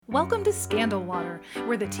Welcome to Scandal Water,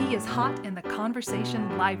 where the tea is hot and the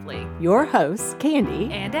conversation lively. Your hosts,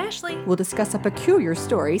 Candy And Ashley, will discuss a peculiar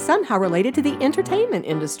story somehow related to the entertainment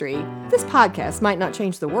industry. This podcast might not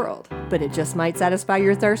change the world, but it just might satisfy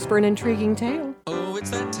your thirst for an intriguing tale. Oh, it's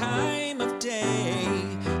that time of day.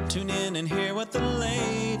 Tune in and hear what the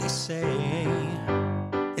ladies say.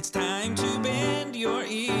 It's time to bend your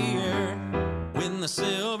ear when the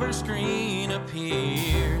silver screen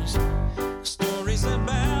appears. Stories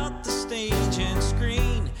about the stage and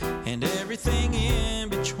screen and everything in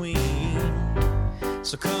between.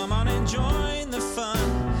 So come on and join the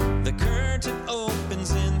fun. The curtain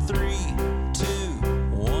opens in 3, 2,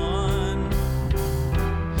 1.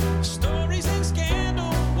 Stories in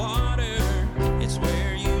Scandal Water, it's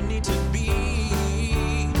where you need to be.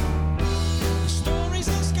 Stories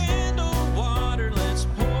in Scandal Water, let's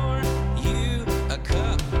pour you a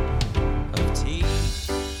cup of tea.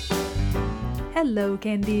 hello,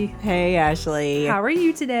 Candy. Hey, Ashley. How are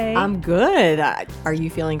you today? I'm good. Are you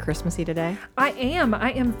feeling Christmassy today? I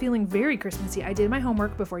am feeling very Christmassy. I did my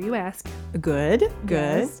homework before you asked. Good.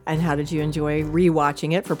 Yes. And how did you enjoy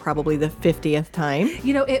rewatching it for probably the 50th time?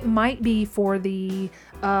 You know, it might be for the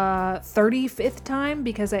 35th time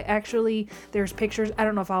because there's pictures. I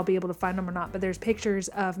don't know if I'll be able to find them or not, but there's pictures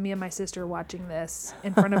of me and my sister watching this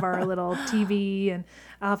in front of our little TV, and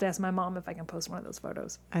I'll have to ask my mom if I can post one of those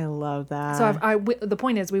photos. I love that. So the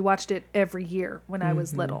point is, we watched it every year when I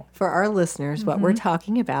was little. For our listeners, what we're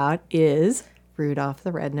talking about is Rudolph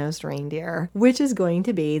the Red-Nosed Reindeer, which is going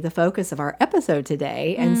to be the focus of our episode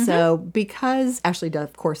today. And so because Ashley,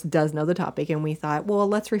 of course, does know the topic, and we thought, well,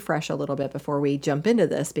 let's refresh a little bit before we jump into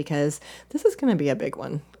this, because this is going to be a big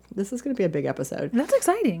one. This is going to be a big episode. That's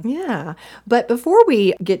exciting. Yeah. But before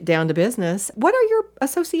we get down to business, what are your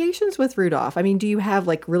associations with Rudolph? I mean, do you have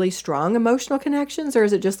like really strong emotional connections, or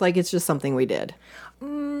is it just like it's just something we did?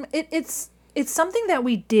 It's something that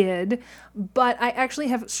we did, but I actually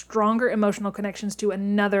have stronger emotional connections to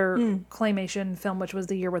another claymation film, which was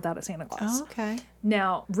The Year Without a Santa Claus. Oh, okay.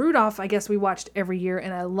 Now, Rudolph, I guess we watched every year,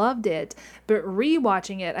 and I loved it. But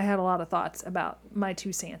rewatching it, I had a lot of thoughts about my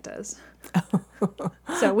two Santas.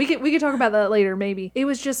 So we could talk about that later, maybe. It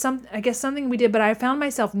was just something we did, but I found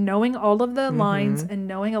myself knowing all of the lines and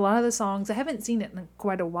knowing a lot of the songs. I haven't seen it in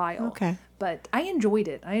quite a while. Okay. But I enjoyed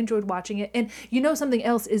it. I enjoyed watching it. And you know something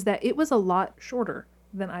else is that it was a lot shorter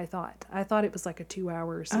than I thought. I thought it was like a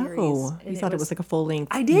 2-hour series. Oh, you thought it was like a full-length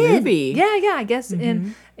I did. movie. Yeah. I guess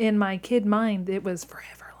in my kid mind, it was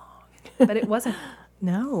forever long. But it wasn't.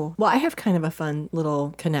 No. Well, I have kind of a fun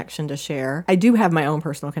little connection to share. I do have my own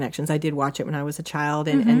personal connections. I did watch it when I was a child,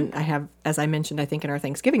 and I have, as I mentioned, I think in our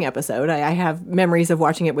Thanksgiving episode, I have memories of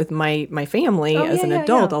watching it with my family as an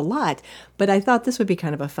adult a lot. But I thought this would be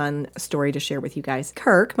kind of a fun story to share with you guys.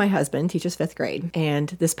 Kirk, my husband, teaches 5th grade, and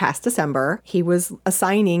this past December, he was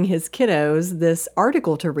assigning his kiddos this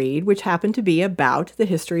article to read, which happened to be about the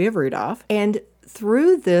history of Rudolph. And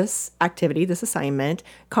through this activity, this assignment,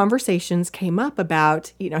 conversations came up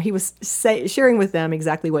about, he was sharing with them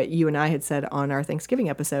exactly what you and I had said on our Thanksgiving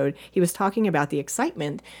episode. He was talking about the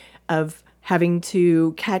excitement of having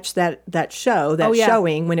to catch that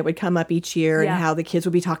showing when it would come up each year, and how the kids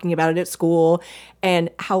would be talking about it at school, and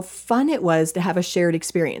how fun it was to have a shared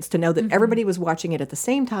experience, to know that everybody was watching it at the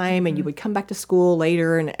same time, and you would come back to school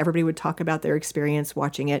later and everybody would talk about their experience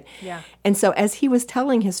watching it. Yeah. And so as he was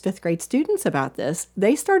telling his 5th grade students about this,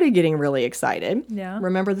 they started getting really excited. Yeah.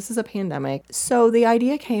 Remember, this is a pandemic. So the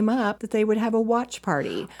idea came up that they would have a watch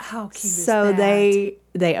party. How cute is So that?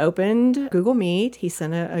 they opened Google Meet. He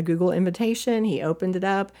sent a Google invitation. He opened it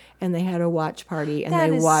up, and they had a watch party, and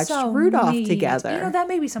they watched Rudolph together. That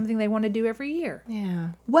may be something they want to do every year. Yeah.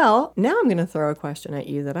 Well, now I'm going to throw a question at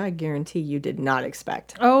you that I guarantee you did not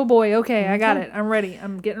expect. Oh boy, okay, I got it. I'm ready.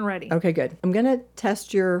 I'm getting ready. Okay, good. I'm going to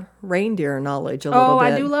test your reindeer knowledge a little bit. Oh,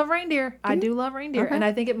 I do love reindeer. Okay. And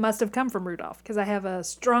I think it must have come from Rudolph because I have a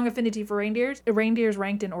strong affinity for reindeers. Reindeers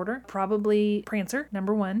ranked in order. Probably Prancer,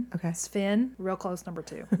 number 1. Okay. Sven, real close, number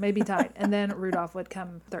 2. Maybe tied. And then Rudolph would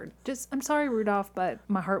come 3rd. I'm sorry, Rudolph, but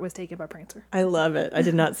my heart was taken by Prancer. I love it. I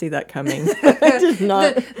did not see that coming. I did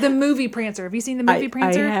not. The movie Prancer. Have you seen the movie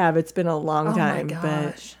Prancer? I have. It's been a long time. Oh my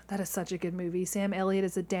gosh. That is such a good movie. Sam Elliott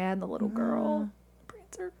is the dad and the little girl.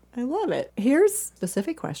 Prancer. I love it. Here's a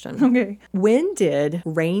specific question. Okay. When did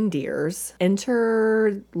reindeers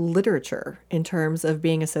enter literature in terms of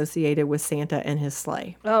being associated with Santa and his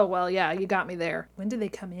sleigh? Oh, well, yeah, you got me there. When did they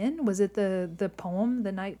come in? Was it the poem,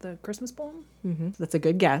 the Christmas poem? Mm-hmm. That's a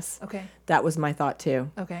good guess. Okay. That was my thought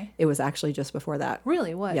too. Okay. It was actually just before that.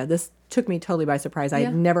 Really? What? Yeah, this took me totally by surprise. I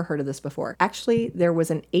had never heard of this before. Actually, there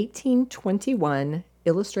was an 1821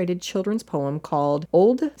 illustrated children's poem called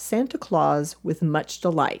Old Santa Claus with Much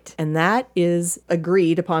Delight. And that is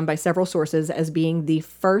agreed upon by several sources as being the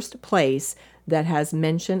first place that has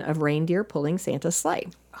mention of reindeer pulling Santa's sleigh.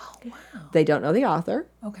 Oh, wow. They don't know the author.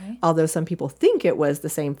 Okay. Although some people think it was the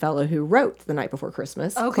same fellow who wrote The Night Before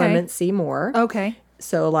Christmas, Okay. Clement C. Moore. Okay.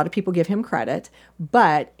 So a lot of people give him credit.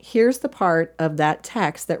 But here's the part of that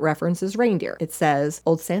text that references reindeer. It says,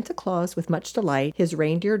 Old Santa Claus with much delight, his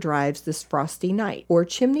reindeer drives this frosty night, o'er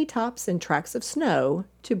chimney tops and tracks of snow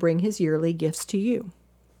to bring his yearly gifts to you.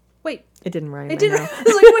 Wait. It didn't rhyme. It I didn't. know. I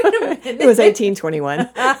was like, wait a minute. It was 1821.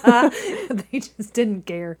 They just didn't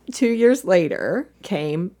care. 2 years later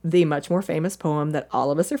came the much more famous poem that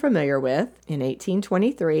all of us are familiar with. In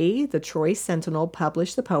 1823, the Troy Sentinel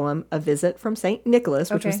published the poem A Visit from St.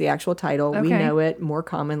 Nicholas, which was the actual title. We Okay. know it more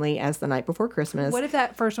commonly as The Night Before Christmas. What if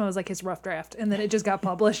that first one was like his rough draft and then it just got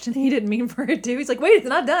published and he didn't mean for it to? He's like, wait, it's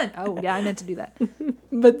not done. Oh, yeah, I meant to do that.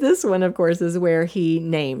 But this one, of course, is where he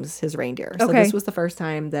names his reindeer. So Okay. this was the first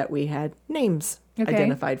time that we had names Okay.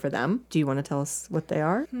 identified for them. Do you want to tell us what they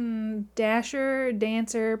are? Dasher,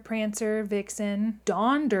 Dancer, Prancer, Vixen,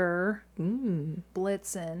 Donder,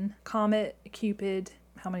 Blitzen, Comet, Cupid.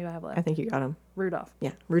 How many do I have left? I think you got them. Rudolph.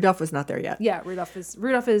 Yeah, Rudolph was not there yet. Yeah, Rudolph is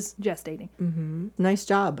gestating. Nice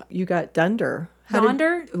job. You got Dunder.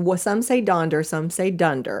 Donder? Well, some say Donder, some say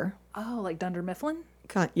Dunder. Oh, like Dunder Mifflin?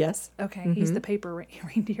 Yes. Okay, he's the paper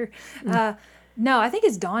reindeer. No, I think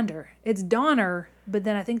it's Donder. It's Donner, but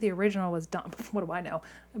then I think the original was Don. What do I know?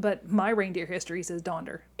 But my reindeer history says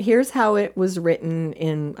Donder. Here's how it was written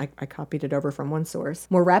in, I copied it over from one source.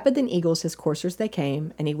 More rapid than eagles his coursers they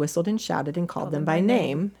came, and he whistled and shouted and called them by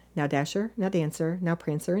name. Now Dasher, now Dancer, now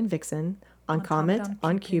Prancer and Vixen, on Comet,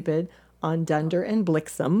 on Cupid, on Dunder and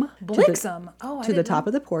Blixen. Blixen? Oh, I To the didn't top know.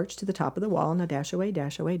 of the porch, to the top of the wall. Now dash away,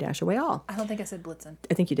 dash away, dash away all. I don't think I said Blitzen.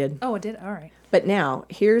 I think you did. Oh, it did? All right. But now,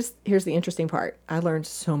 here's the interesting part. I learned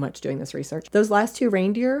so much doing this research. Those last two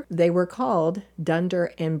reindeer, they were called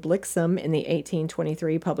Dunder and Blixen in the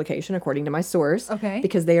 1823 publication, according to my source. Okay.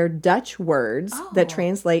 Because they are Dutch words that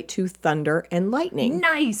translate to thunder and lightning.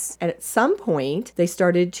 Nice. And at some point, they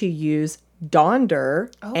started to use Donder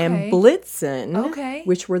and Okay. Blitzen, Okay.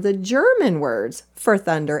 which were the German words for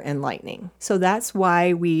thunder and lightning. So that's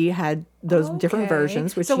why we had those different Okay.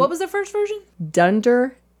 versions. Which So what was the first version?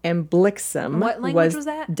 Dunder and Blixen? What language was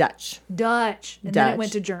that? Dutch. Dutch. And then Dutch. it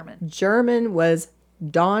went to German. German was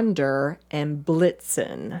Donder and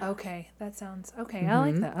Blitzen. Okay. That sounds okay. I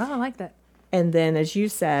like that. Oh, I like that. And then, as you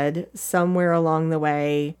said, somewhere along the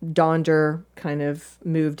way, Donder kind of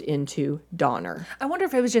moved into Donner. I wonder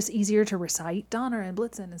if it was just easier to recite Donner and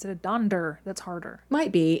Blitzen instead of Donder. That's harder.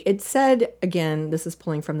 Might be. It said, again, this is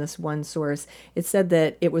pulling from this one source, it said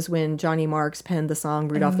that it was when Johnny Marks penned the song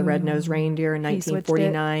Rudolph the Red-Nosed Reindeer in He switched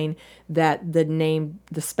it. 1949 that the name,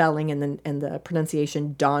 the spelling, and the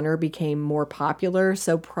pronunciation Donner became more popular.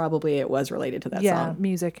 So probably it was related to that Yeah, song.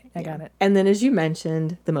 music. I got it. And then, as you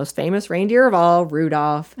mentioned, the most famous reindeer of all,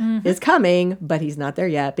 Rudolph, is coming, but he's not there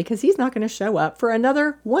yet because he's not going to show up for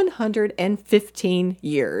another 115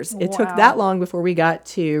 years. It took Wow. that long before we got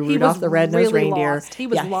to He Rudolph was the Red-Nosed really Reindeer. lost. He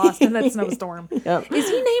was Yeah. lost in that snowstorm. Yep. Is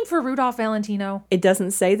he named for Rudolph Valentino? It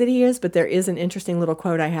doesn't say that he is, but there is an interesting little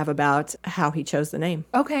quote I have about how he chose the name.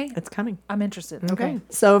 Okay. It's coming. I'm interested. Okay.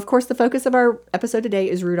 So, of course, the focus of our episode today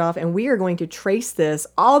is Rudolph, and we are going to trace this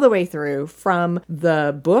all the way through from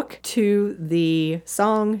the book to the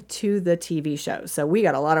song to the TV show. So, we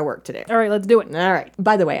got a lot of work to do. All right, let's do it. All right.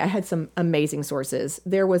 By the way, I had some amazing sources.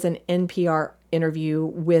 There was an NPR interview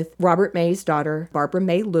with Robert May's daughter, Barbara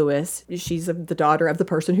May Lewis. She's the daughter of the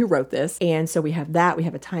person who wrote this. And so we have that. We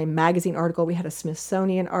have a Time magazine article. We had a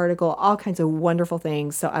Smithsonian article, all kinds of wonderful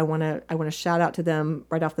things. So I want to shout out to them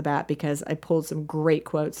right off the bat because I pulled some great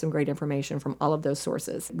quotes, some great information from all of those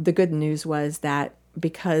sources. The good news was that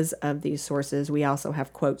because of these sources, we also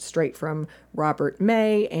have quotes straight from Robert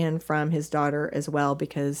May and from his daughter as well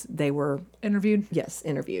because they were Interviewed. Yes,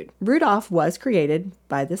 interviewed. Rudolph was created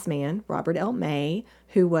by this man, Robert L. May,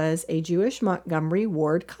 who was a Jewish Montgomery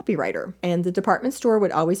Ward copywriter. And the department store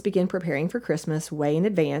would always begin preparing for Christmas way in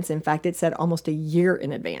advance. In fact, it said almost a year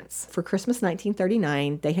in advance. For Christmas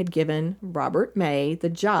 1939, they had given Robert May the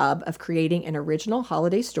job of creating an original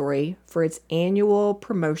holiday story for its annual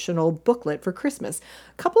promotional booklet for Christmas.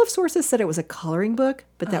 A couple of sources said it was a coloring book,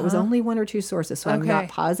 but that was only one or two sources, so I'm not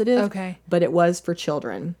Okay. positive. Okay. But it was for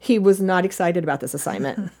children. He was not excited about this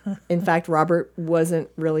assignment. In fact, Robert wasn't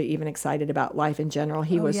really even excited about life in general.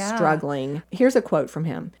 He was yeah. struggling. Here's a quote from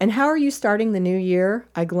him. "And how are you starting the new year?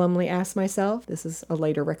 I glumly asked myself." This is a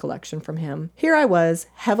later recollection from him. "Here I was,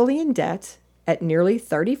 heavily in debt, at nearly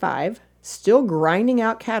 35, still grinding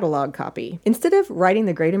out catalog copy. Instead of writing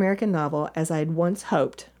the great American novel as I'd once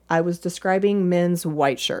hoped, I was describing men's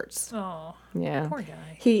white shirts. Oh, Yeah. poor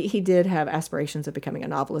guy. He did have aspirations of becoming a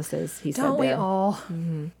novelist, as he said Don't we there. all?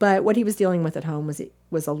 But what he was dealing with at home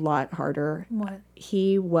was a lot harder. What?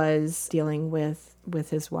 He was dealing with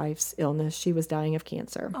his wife's illness. She was dying of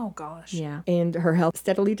cancer. Oh, gosh. Yeah. And her health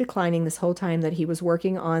steadily declining this whole time that he was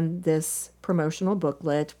working on this promotional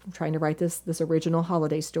booklet, trying to write this original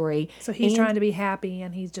holiday story. So he's And- trying to be happy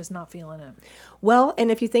and he's just not feeling it. Well, and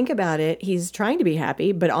if you think about it, he's trying to be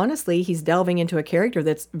happy, but honestly, he's delving into a character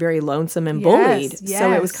that's very lonesome and bullied.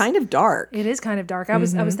 So it was yes. kind of dark. It is kind of dark. I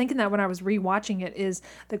was thinking that when I was rewatching it is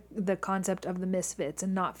the concept of the misfits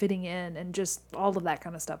and not fitting in and just all of that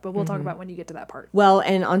kind of stuff. But we'll talk about when you get to that part. Well,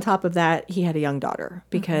 and on top of that, he had a young daughter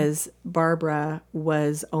because Barbara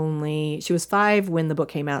she was 5 when the book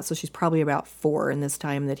came out, so she's probably about 4 in this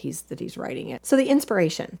time that he's writing it. So the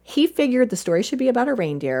inspiration. He figured the story should be about a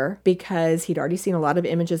reindeer because he'd already seen a lot of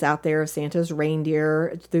images out there of Santa's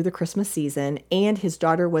reindeer through the Christmas season, and his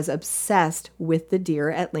daughter was obsessed with the deer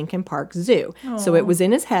at Lincoln Park Zoo. So it was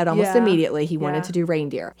in his head almost Yeah. immediately. He wanted Yeah. to do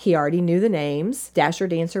reindeer. He already knew the names: Dasher,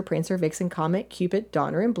 Dancer, Prancer, Vixen, Comet, Cupid,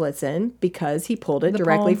 Donner, and Blitzen, because he pulled it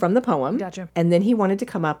directly poem. from the poem. Gotcha. And then he wanted to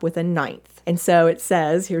come up with a 9th. And so it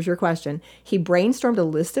says, here's your question. He brainstormed a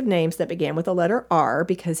list of names that began with the letter R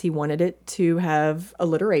because he wanted it to have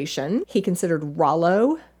alliteration. He considered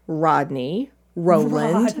Rollo, Rodney,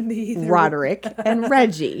 Roland, Rodney, there we Roderick, and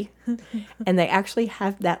Reggie. And they actually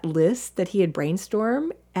have that list that he had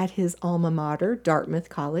brainstormed at his alma mater, Dartmouth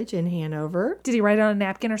College in Hanover. Did he write it on a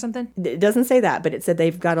napkin or something? It doesn't say that, but it said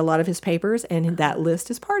they've got a lot of his papers, and that list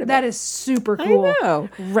is part of That it. is super cool. know.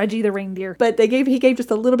 Reggie the reindeer. But he gave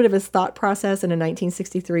just a little bit of his thought process in a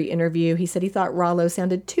 1963 interview. He said he thought Rollo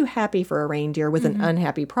sounded too happy for a reindeer with an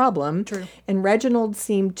unhappy problem. True. And Reginald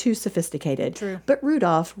seemed too sophisticated. True. But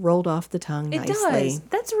Rudolph rolled off the tongue It nicely. does.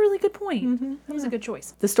 That's a really good point. That was a good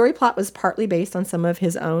choice. The story plot was partly based on some of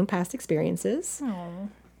his own past experiences.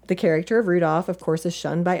 The character of Rudolph, of course, is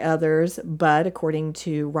shunned by others, but according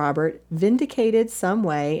to Robert, vindicated some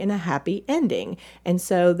way in a happy ending. And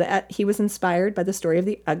so he was inspired by the story of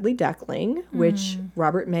the Ugly Duckling, which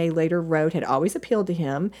Robert May later wrote had always appealed to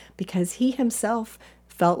him because he himself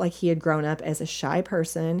felt like he had grown up as a shy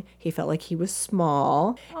person. He felt like he was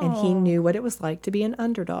small, and he knew what it was like to be an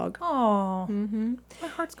underdog. Oh, my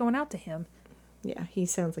heart's going out to him. Yeah, he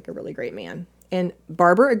sounds like a really great man. And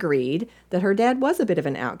Barbara agreed that her dad was a bit of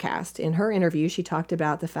an outcast. In her interview, she talked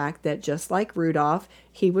about the fact that just like Rudolph,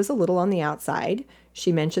 he was a little on the outside.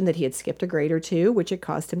 She mentioned that he had skipped a grade or two, which had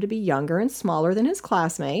caused him to be younger and smaller than his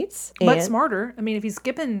classmates. But And- smarter. I mean, if he's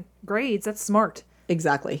skipping grades, that's smart.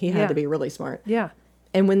 Exactly. He had Yeah. to be really smart. Yeah.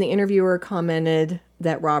 And when the interviewer commented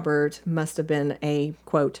that Robert must have been a,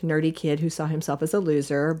 quote, nerdy kid who saw himself as a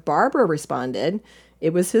loser, Barbara responded,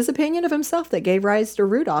 it was his opinion of himself that gave rise to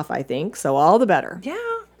Rudolph, I think, so all the better. Yeah.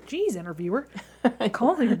 Geez, interviewer.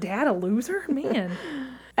 Calling your dad a loser? Man.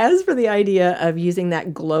 As for the idea of using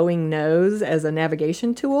that glowing nose as a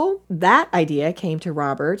navigation tool, that idea came to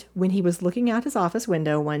Robert when he was looking out his office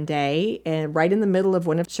window one day and right in the middle of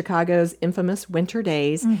one of Chicago's infamous winter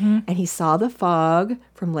days, and he saw the fog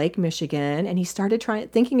from Lake Michigan, and he started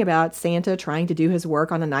thinking about Santa trying to do his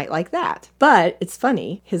work on a night like that. But it's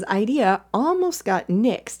funny, his idea almost got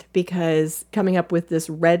nixed because coming up with this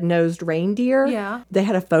red-nosed reindeer, Yeah. they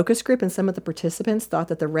had a focus group, and some of the participants thought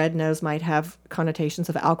that the red nose might have connotations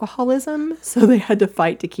of alcoholism, so they had to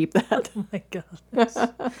fight to keep that. Oh my gosh.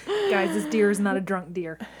 Guys, this deer is not a drunk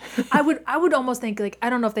deer. I would almost think, like, I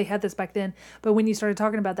don't know if they had this back then, but when you started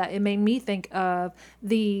talking about that, it made me think of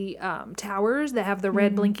the towers that have the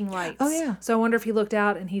red blinking lights. Oh, yeah. So I wonder if he looked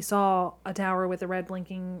out and he saw a tower with a red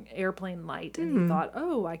blinking airplane light, and he thought,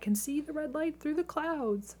 oh, I can see the red light through the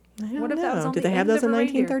clouds. What if that was on Did the they have end those of in a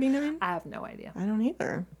reindeer? 1939? I have no idea. I don't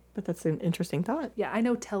either, but that's an interesting thought. Yeah, I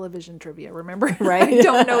know television trivia, remember? Right. I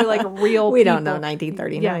don't know, like, real We don't know people.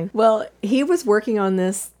 1939. Yeah. Well, he was working on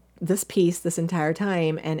this piece this entire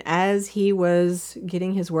time, and as he was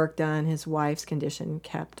getting his work done, his wife's condition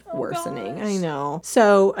kept worsening. gosh. I know.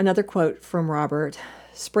 So another quote from Robert: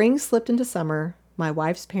 "Spring slipped into summer. My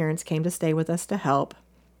wife's parents came to stay with us to help.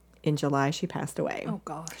 In July, she passed away." Oh,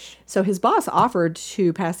 gosh. So his boss offered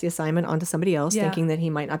to pass the assignment on to somebody else, Yeah. thinking that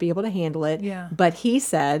he might not be able to handle it. Yeah. But he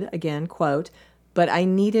said, again, quote, but I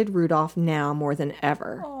needed Rudolph now more than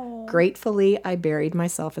ever. Gratefully, I buried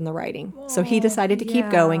myself in the writing. So he decided to keep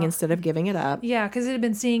going instead of giving it up. Yeah, because it had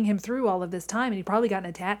been seeing him through all of this time, and he'd probably gotten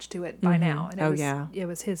attached to it by now. And it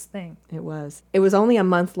was his thing. It was. It was only a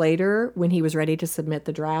month later when he was ready to submit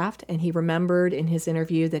the draft, and he remembered in his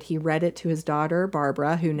interview that he read it to his daughter,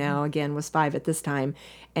 Barbara, who now again was 5 at this time,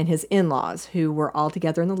 and his in-laws, who were all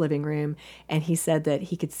together in the living room, and he said that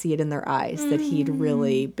he could see it in their eyes that he'd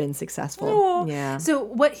really been successful. Oh. Yeah. So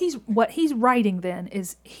what he's writing then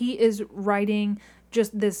is he is writing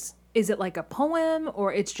just this. Is it like a poem,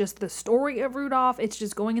 or it's just the story of Rudolph? It's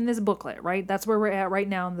just going in this booklet, right? That's where we're at right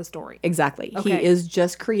now in the story. Exactly. Okay. He is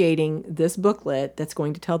just creating this booklet that's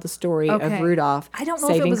going to tell the story of Rudolph I don't know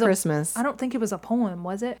saving if it was Christmas. I don't think it was a poem,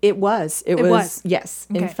 was it? It was. It was. Yes.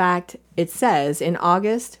 Okay. In fact, it says in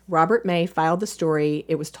August, Robert May filed the story.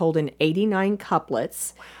 It was told in 89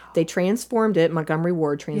 couplets. Wow. They transformed it, Montgomery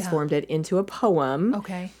Ward transformed it into a poem.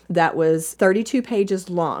 Okay. That was 32 pages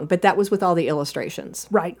long, but that was with all the illustrations.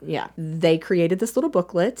 Right. Yeah. They created this little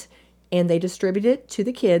booklet and they distributed it to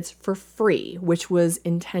the kids for free, which was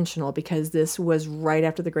intentional because this was right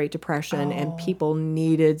after the Great Depression and people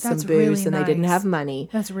needed some That's booze really and they didn't nice. have money.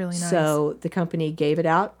 That's really nice. So the company gave it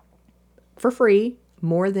out for free,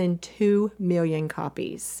 more than 2 million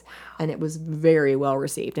copies. And it was very well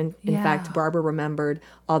received. And in fact, Barbara remembered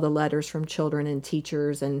all the letters from children and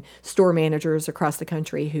teachers and store managers across the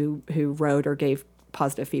country who wrote or gave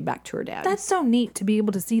positive feedback to her dad. That's so neat to be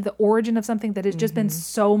able to see the origin of something that has just been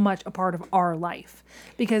so much a part of our life.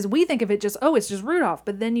 Because we think of it just, it's just Rudolph.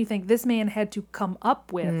 But then you think this man had to come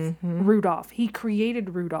up with Rudolph. He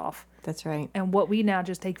created Rudolph. That's right. And what we now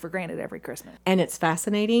just take for granted every Christmas. And it's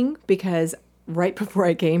fascinating because right before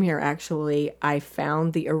I came here, actually, I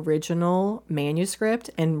found the original manuscript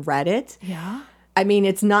and read it. Yeah? I mean,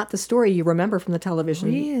 it's not the story you remember from the television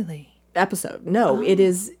Really? episode. No, it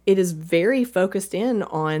is very focused in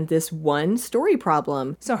on this one story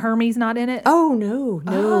problem. So Hermie's not in it? Oh, no.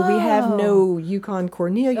 We have no Yukon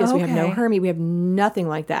Cornelius. We have no Okay. Hermie. We have nothing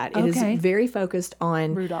like that. It Okay. is very focused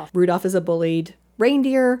on Rudolph. Rudolph is a bullied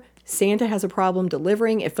reindeer. Santa has a problem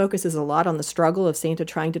delivering. It focuses a lot on the struggle of Santa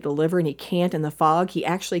trying to deliver and he can't in the fog. He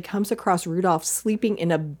actually comes across Rudolph sleeping in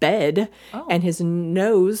a bed and his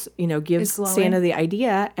nose, gives glowing. Santa the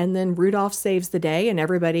idea. And then Rudolph saves the day and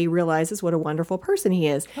everybody realizes what a wonderful person he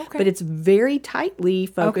is. Okay. But it's very tightly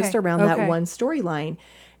focused around that Okay. one storyline.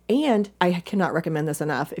 And I cannot recommend this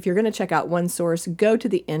enough. If you're going to check out one source, go to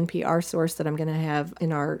the NPR source that I'm going to have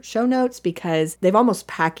in our show notes because they've almost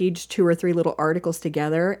packaged 2 or 3 little articles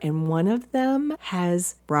together. And one of them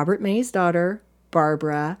has Robert May's daughter,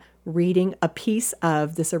 Barbara, reading a piece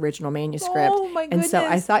of this original manuscript. Oh, my And so I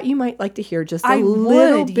goodness. thought you might like to hear just a I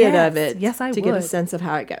little would, bit yes. of it Yes, I to get a would. sense of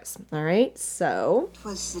how it goes. All right. So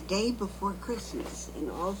 'Twas the day before Christmas,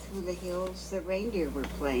 and all through the hills the reindeer were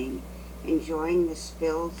playing, enjoying the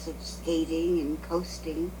spills of skating and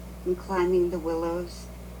coasting and climbing the willows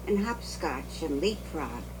and hopscotch and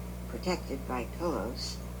leapfrog, protected by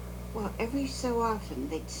pillows. While every so often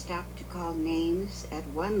they'd stop to call names at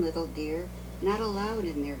one little deer not allowed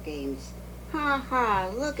in their games. Ha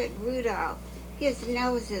ha, look at Rudolph. His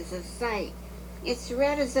nose is a sight. It's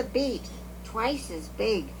red as a beet, twice as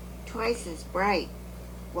big, twice as bright.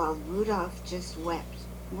 While Rudolph just wept.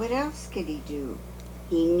 What else could he do?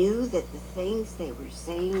 He knew that the things they were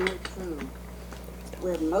saying were true.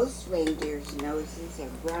 Where most reindeers' noses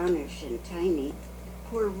are brownish and tiny,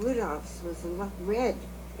 poor Rudolph's was red,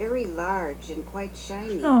 very large and quite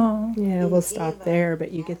shiny. Oh, yeah, we'll stop there,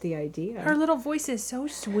 but you get the idea. her little voice is so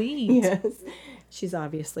sweet. Yes. She's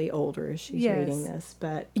obviously older as she's Yes. reading this,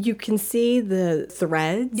 but you can see the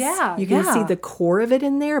threads. Yeah, You can see yeah. the core of it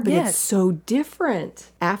in there, but Yes. it's so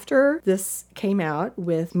different. After this came out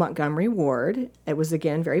with Montgomery Ward, it was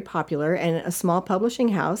again very popular, and a small publishing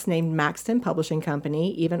house named Maxton Publishing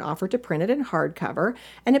Company even offered to print it in hardcover,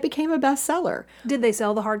 and it became a bestseller. Did they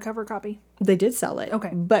sell the hardcover copy? They did sell it. Okay.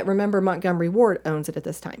 But remember, Montgomery Ward owns it at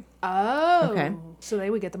this time. Oh. Okay. So they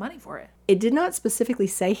would get the money for it. It did not specifically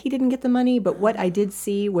say he didn't get the money, but what I did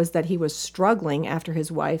see was that he was struggling after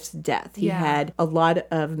his wife's death. He Yeah. had a lot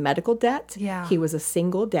of medical debt. Yeah. He was a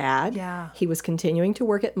single dad. Yeah. He was continuing to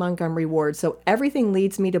work at Montgomery Ward. So everything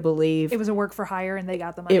leads me to believe It was a work for hire and they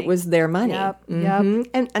got the money. it was their money. Yep, Mhm.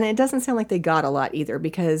 And it doesn't sound like they got a lot either,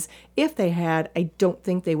 because if they had, I don't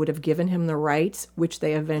think they would have given him the rights, which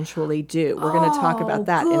they eventually do. We're going to talk about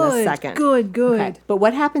that in a good, second. good. Okay. But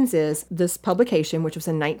what happens is this publication, which was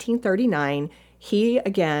in 1939,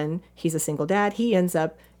 he's a single dad. He ends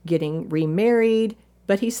up getting remarried,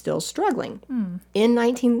 but he's still struggling. In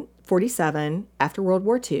 1947, after World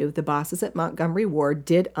War II, the bosses at Montgomery Ward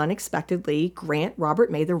did unexpectedly grant Robert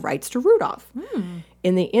May the rights to Rudolph.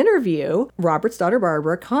 In the interview, Robert's daughter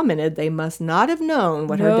Barbara commented they must not have known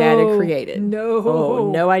what her dad had created. No. Oh,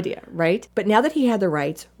 no idea, right? But now that he had the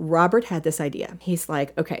rights, Robert had this idea. He's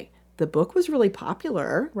like, okay, the book was really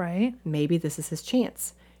popular. Right. Maybe this is his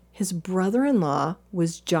chance. His brother-in-law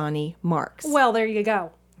was Johnny Marks. Well, there you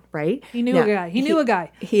go. Right? He knew a guy. He knew a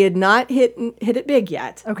guy. He had not hit it big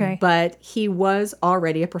yet. Okay. But he was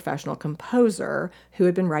already a professional composer who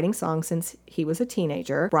had been writing songs since he was a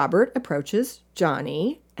teenager. Robert approaches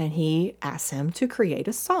Johnny and he asks him to create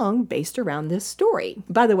a song based around this story.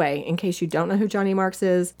 By the way, in case you don't know who Johnny Marks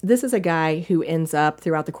is, this is a guy who ends up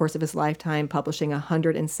throughout the course of his lifetime publishing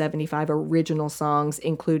 175 original songs,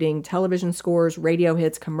 including television scores, radio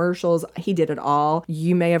hits, commercials. He did it all.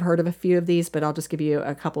 You may have heard of a few of these, but I'll just give you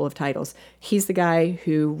a couple of titles. He's the guy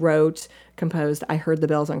who composed I Heard the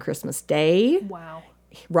Bells on Christmas Day. Wow.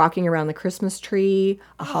 Rocking Around the Christmas Tree,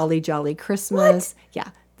 A Holly Jolly Christmas. What?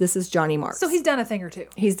 Yeah. This is Johnny Marks. So he's done a thing or two.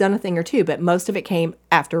 He's done a thing or two, but most of it came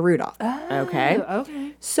after Rudolph.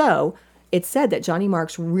 Okay. So it's said that Johnny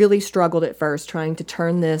Marks really struggled at first trying to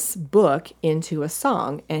turn this book into a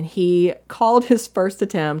song. And he called his first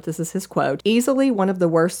attempt, this is his quote, easily one of the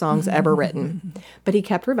worst songs ever written. But he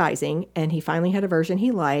kept revising and he finally had a version he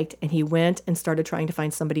liked and he went and started trying to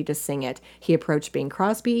find somebody to sing it. He approached Bing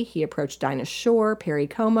Crosby. He approached Dinah Shore, Perry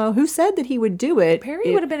Como, who said that he would do it.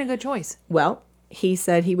 Perry would have been a good choice. Well, he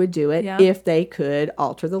said he would do it if they could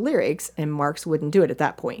alter the lyrics, and Marks wouldn't do it at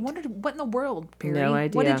that point. I wondered, what in the world, Perry? No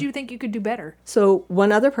idea. What did you think you could do better? So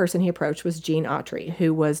one other person he approached was Gene Autry,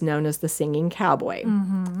 who was known as the singing cowboy.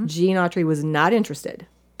 Gene Autry was not interested,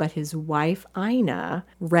 but his wife, Ina,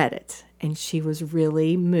 read it, and she was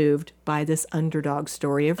really moved by this underdog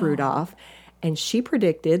story of Rudolph. And she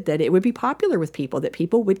predicted that it would be popular with people, that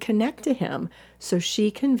people would connect to him. So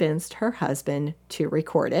she convinced her husband to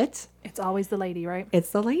record it. It's always the lady, right?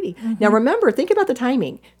 It's the lady. Now remember, think about the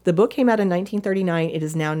timing. The book came out in 1939. It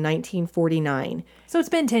is now 1949. So it's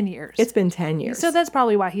been 10 years. It's been 10 years. So that's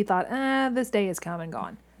probably why he thought, this day is come and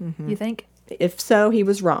gone. You think? If so, he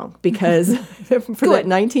was wrong, because for that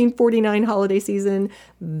 1949 holiday season,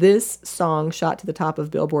 this song shot to the top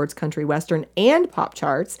of Billboard's country, western, and pop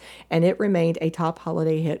charts, and it remained a top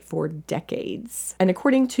holiday hit for decades. And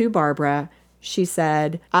according to Barbara, she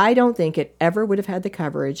said, I don't think it ever would have had the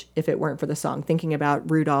coverage if it weren't for the song. Thinking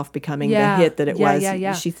about Rudolph becoming the hit that it was.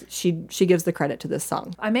 She gives the credit to this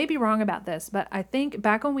song. I may be wrong about this, but I think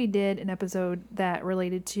back when we did an episode that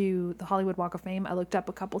related to the Hollywood Walk of Fame, I looked up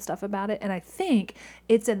a couple stuff about it, and I think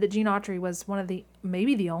it said that Gene Autry was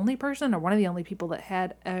maybe the only person or one of the only people that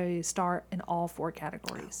had a star in all 4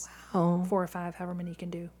 categories. Oh. 4 or 5, however many you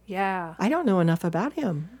can do. Yeah. I don't know enough about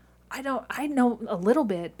him. I know a little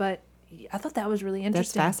bit, but I thought that was really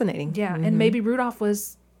interesting. That's fascinating. Yeah, and maybe Rudolph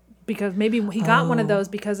was, because maybe he got one of those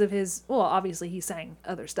because of his, well, obviously he sang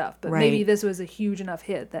other stuff, but maybe this was a huge enough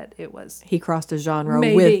hit that it was. He crossed a genre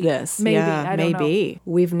with this. Maybe, yeah, I don't know.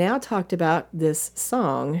 We've now talked about this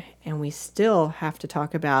song, and we still have to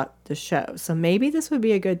talk about the show. So maybe this would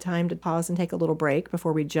be a good time to pause and take a little break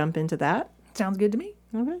before we jump into that. Sounds good to me.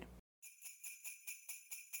 Okay.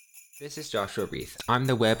 This is Joshua Reith. I'm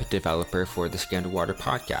the web developer for the Scandal Water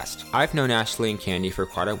podcast. I've known Ashley and Candy for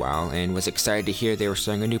quite a while and was excited to hear they were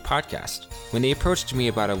starting a new podcast. When they approached me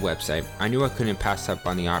about a website, I knew I couldn't pass up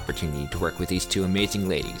on the opportunity to work with these 2 amazing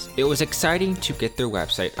ladies. It was exciting to get their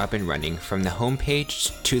website up and running from the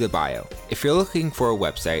homepage to the bio. If you're looking for a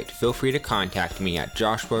website, feel free to contact me at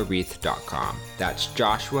joshuareith.com. That's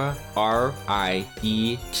Joshua, RIETH.com.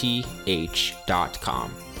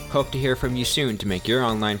 Hope to hear from you soon to make your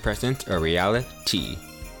online presence a reality.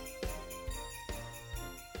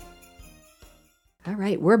 All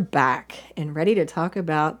right, we're back and ready to talk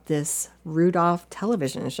about this Rudolph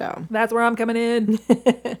television show. That's where I'm coming in.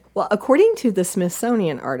 Well, according to the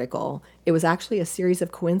Smithsonian article, it was actually a series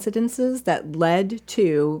of coincidences that led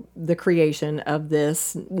to the creation of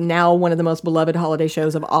this, now one of the most beloved holiday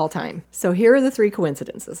shows of all time. So here are the 3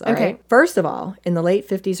 coincidences. All right. First of all, in the late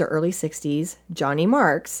 50s or early 60s, Johnny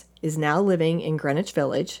Marks is now living in Greenwich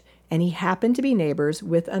Village, and he happened to be neighbors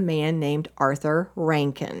with a man named Arthur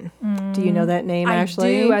Rankin. Do you know that name,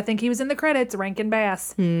 Ashley? I do. I think he was in the credits, Rankin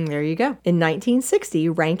Bass. There you go. In 1960,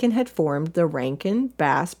 Rankin had formed the Rankin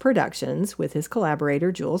Bass Productions with his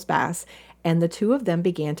collaborator, Jules Bass, and the 2 of them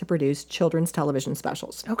began to produce children's television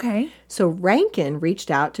specials. Okay. So Rankin reached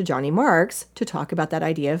out to Johnny Marks to talk about that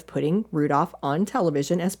idea of putting Rudolph on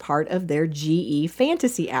television as part of their GE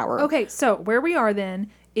Fantasy Hour. Okay, so where we are then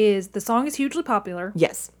is the song is hugely popular.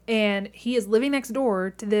 Yes. And he is living next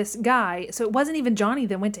door to this guy. So it wasn't even Johnny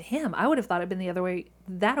that went to him. I would have thought it'd been the other way,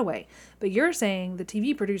 that way. But you're saying the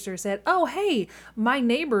TV producer said, oh, hey, my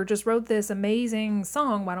neighbor just wrote this amazing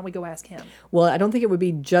song. Why don't we go ask him? Well, I don't think it would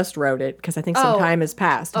be just wrote it because I think some time has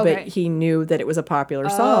passed. Okay. But he knew that it was a popular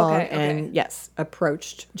song okay. and, yes,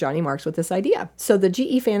 approached Johnny Marks with this idea. So the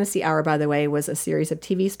GE Fantasy Hour, by the way, was a series of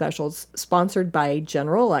TV specials sponsored by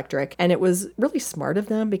General Electric. And it was really smart of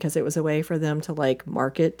them because it was a way for them to, like,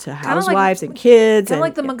 market to housewives and kids. Kind of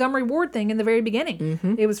like the Montgomery Ward thing in the very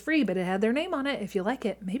beginning. It was free, but it had their name on it. If you like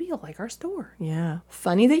it, maybe you'll like our store. Yeah.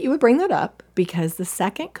 Funny that you would bring that up because the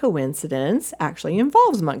second coincidence actually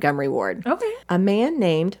involves Montgomery Ward. Okay. A man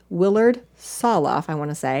named Willard Soloff, I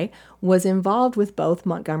want to say, was involved with both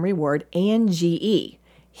Montgomery Ward and GE.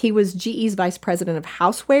 He was GE's vice president of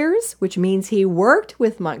housewares, which means he worked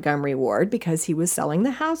with Montgomery Ward because he was selling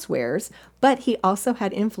the housewares, but he also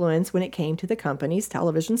had influence when it came to the company's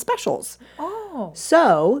television specials. Oh.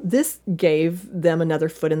 So this gave them another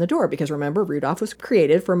foot in the door because remember, Rudolph was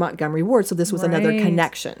created for Montgomery Ward, so this was another Right.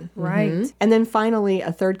 connection. Right. And then finally,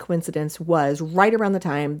 a third coincidence was right around the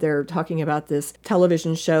time they're talking about this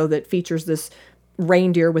television show that features this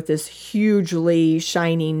reindeer with this hugely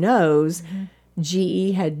shiny nose.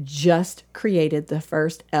 GE had just created the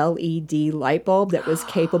first LED light bulb that was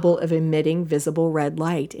capable of emitting visible red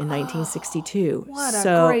light in 1962. What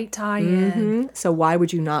a great tie-in. So why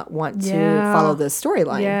would you not want to Yeah. follow this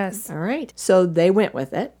storyline? Yes. All right. So they went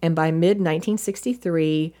with it. And by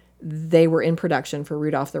mid-1963, they were in production for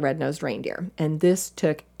Rudolph the Red-Nosed Reindeer. And this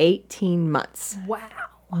took 18 months. Wow.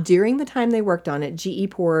 During the time they worked on it, GE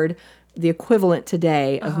poured the equivalent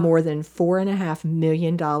today of more than $4.5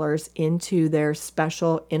 million into their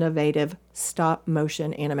special, innovative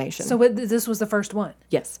stop-motion animation. So this was the first one.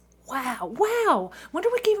 Yes. Wow. Wow. Wonder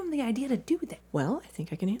what gave him the idea to do that. Well, I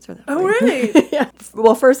think I can answer that. Oh, for you. really? Yeah.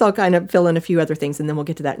 Well, first I'll kind of fill in a few other things and then we'll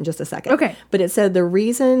get to that in just a second. Okay. But it said the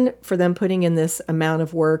reason for them putting in this amount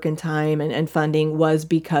of work and time and funding was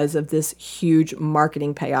because of this huge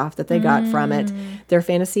marketing payoff that they got from it. Their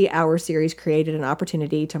Fantasy Hour series created an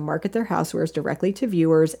opportunity to market their housewares directly to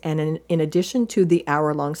viewers. And in addition to the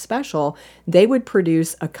hour-long special, they would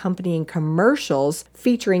produce accompanying commercials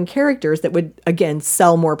featuring characters that would, again,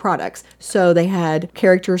 sell more products. So they had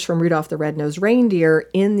characters from Rudolph the Red-Nosed Reindeer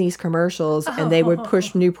in these commercials, and they would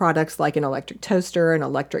push new products like an electric toaster, an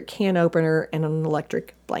electric can opener, and an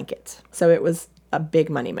electric blanket. So it was a big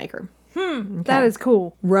moneymaker. That is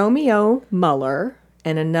cool. Romeo Muller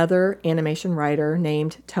and another animation writer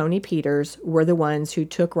named Tony Peters were the ones who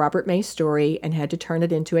took Robert May's story and had to turn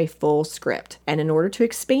it into a full script. And in order to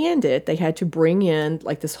expand it, they had to bring in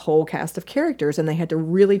like this whole cast of characters, and they had to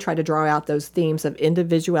really try to draw out those themes of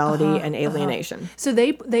individuality and alienation. So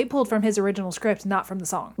they pulled from his original script, not from the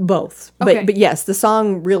song. Both. Okay. But yes, the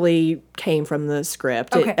song really came from the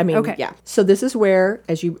script. Okay, okay. Yeah. So this is where,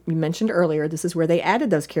 as you mentioned earlier, this is where they added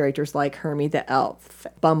those characters like Hermie the Elf,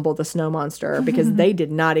 Bumble the Snow Monster, because they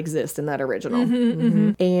did not exist in that original.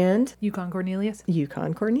 And Yukon Cornelius.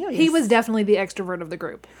 Yukon Cornelius. He was definitely the extrovert of the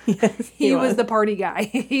group. Yes, He was the party guy.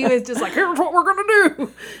 He was just like, here's what we're going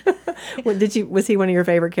to do. Was he one of your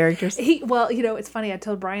favorite characters? Well, it's funny. I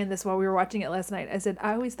told Brian this while we were watching it last night. I said,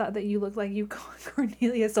 I always thought that you looked like Yukon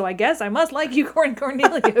Cornelius, so I guess I must like Yukon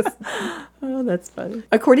Cornelius. Oh, that's funny.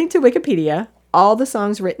 According to Wikipedia, all the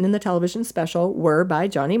songs written in the television special were by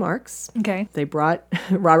Johnny Marks. Okay. They brought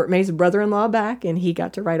Robert May's brother-in-law back, and he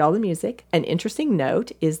got to write all the music. An interesting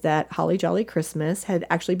note is that Holly Jolly Christmas had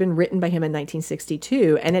actually been written by him in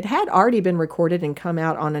 1962, and it had already been recorded and come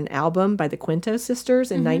out on an album by the Quinto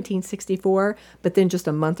sisters in 1964, but then just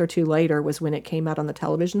a month or two later was when it came out on the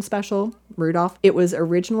television special, Rudolph. It was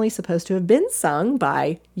originally supposed to have been sung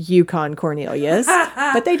by Yukon Cornelius,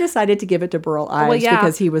 but they decided to give it to Burl Ives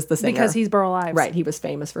because he was the singer. Because he's Burl Ives. Right, he was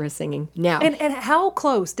famous for his singing. Now, And how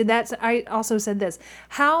close did that? I also said this.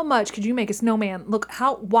 How much could you make a snowman look?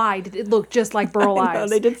 How wide did it look just like Burl I know,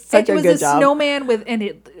 Ives? they did such a good It was a job. snowman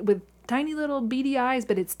with tiny little beady eyes,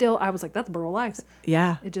 but it's still. I was like, that's Burl Ives.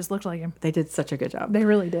 yeah, It just looked like him. they did such a good job. They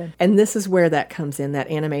really did. And this is where that comes in,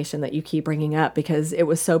 that animation that you keep bringing up, because it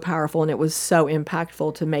was so powerful and it was so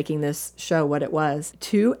impactful to making this show what it was.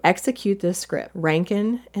 To execute this script,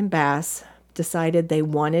 Rankin and Bass decided they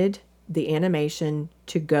wanted the animation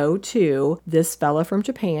to go to this fella from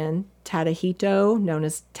Japan, Tadahito, known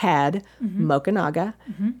as Tad Mokunaga.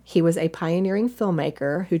 He was a pioneering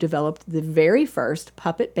filmmaker who developed the very first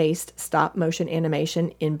puppet-based stop-motion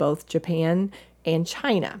animation in both Japan and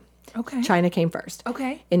China. Okay. China came first.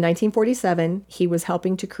 Okay. In 1947, he was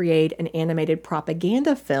helping to create an animated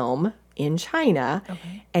propaganda film in China.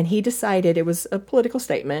 Okay. And he decided it was a political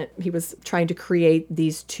statement. He was trying to create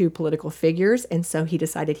these two political figures. And so he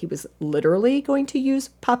decided he was literally going to use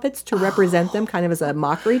puppets to represent them kind of as a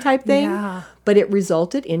mockery type thing. Yeah. But it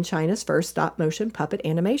resulted in China's first stop motion puppet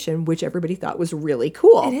animation, which everybody thought was really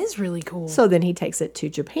cool. It is really cool. So then he takes it to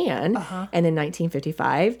Japan. And in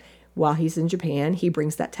 1955, while he's in Japan, he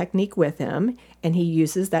brings that technique with him, and he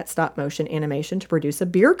uses that stop motion animation to produce a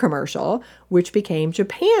beer commercial, which became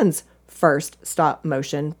Japan's first stop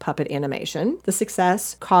motion puppet animation. The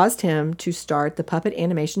success caused him to start the puppet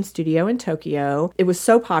animation studio in Tokyo. It was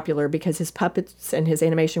so popular because his puppets and his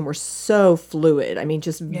animation were so fluid. I mean,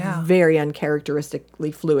 just very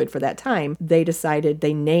uncharacteristically fluid for that time. They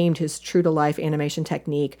named his true to life animation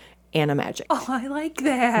technique Animagic. Oh, I like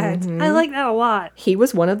that. I like that a lot. He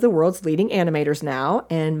was one of the world's leading animators now,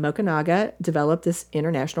 and Mokunaga developed this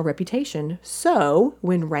international reputation. So,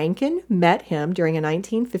 when Rankin met him during a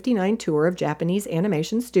 1959 tour of Japanese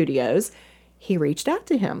animation studios, he reached out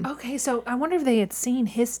to him. Okay, so I wonder if they had seen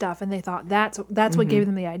his stuff and they thought that's what gave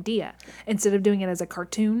them the idea. Instead of doing it as a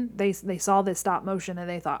cartoon, they saw this stop motion and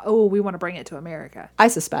they thought, oh, we want to bring it to America. I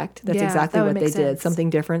suspect that's Yeah, exactly that would what they make did. sense.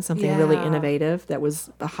 Something different, something really Yeah. innovative that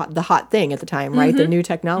was the hot thing at the time, right? The new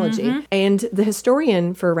technology. And the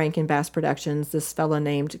historian for Rankin Bass Productions, this fellow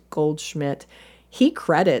named Goldschmidt, he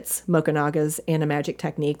credits Mokunaga's Animagic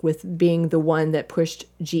technique with being the one that pushed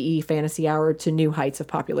GE Fantasy Hour to new heights of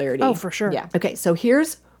popularity. Oh, for sure. Yeah. Okay, so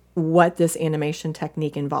here's what this animation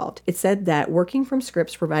technique involved. It said that working from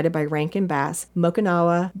scripts provided by Rankin Bass,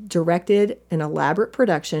 Mokunaga directed an elaborate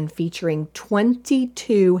production featuring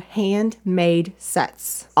 22 handmade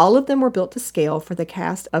sets. All of them were built to scale for the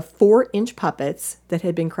cast of 4-inch puppets that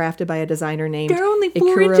had been crafted by a designer named They're only 4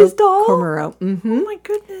 Ikuro inches tall? Komuro. Oh my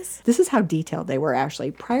goodness. This is how detailed they were,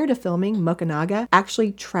 actually. Prior to filming, Mokunaga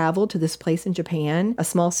actually traveled to this place in Japan, a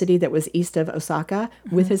small city that was east of Osaka,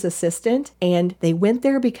 with his assistant. And they went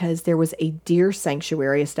there because there was a deer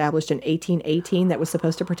sanctuary established in 1818 that was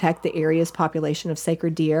supposed to protect the area's population of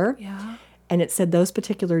sacred deer. Yeah. And it said those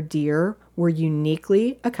particular deer were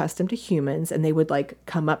uniquely accustomed to humans, and they would like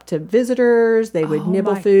come up to visitors, they would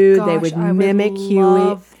nibble my food, they gosh, would I mimic would Huey.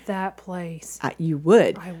 love that place. You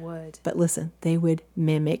would. I would. But listen, they would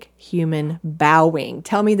mimic human bowing.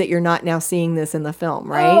 Tell me that you're not now seeing this in the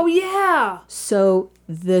film, right? Oh yeah. So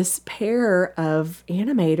this pair of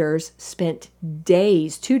animators spent 2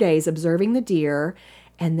 days observing the deer,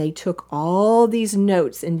 and they took all these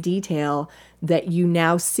notes in detail that you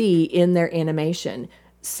now see in their animation,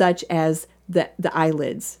 such as the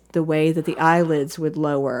eyelids, the way that the eyelids would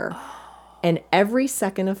lower. And every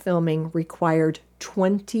second of filming required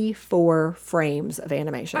 24 frames of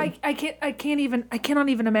animation. I cannot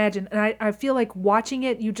even imagine. And I feel like watching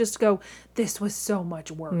it, you just go, this was so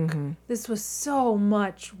much work. This was so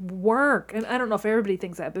much work. And I don't know if everybody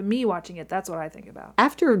thinks that, but me watching it, that's what I think about.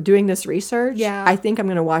 After doing this research, Yeah. I think I'm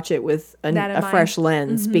going to watch it with That in a mind. fresh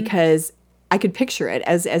lens because I could picture it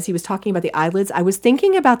as he was talking about the eyelids. I was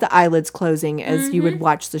thinking about the eyelids closing as you would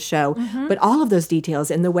watch the show, but all of those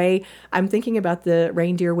details and the way I'm thinking about the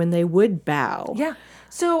reindeer when they would bow. Yeah.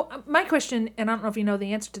 So my question, and I don't know if you know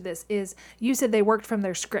the answer to this, is you said they worked from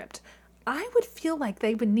their script. I would feel like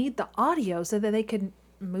they would need the audio so that they could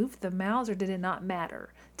move the mouths, or did it not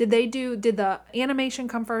matter? Did the animation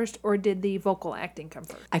come first, or did the vocal acting come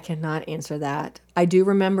first? I cannot answer that. I do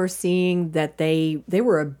remember seeing that they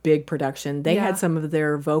were a big production. They Yeah. had some of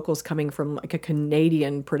their vocals coming from like a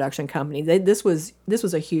Canadian production company. This was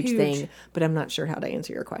a huge thing, but I'm not sure how to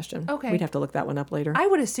answer your question. Okay. We'd have to look that one up later. I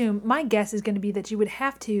would assume, my guess is going to be that you would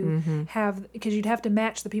have to have, because you'd have to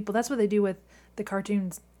match the people. That's what they do with the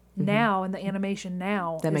cartoons now and the animation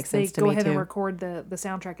now. That is makes sense to They go me, ahead and too. record the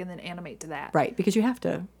soundtrack and then animate to that. Right, because you have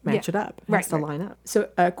to match Yeah. it up. It Right, has to right. line up. So,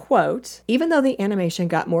 quote, even though the animation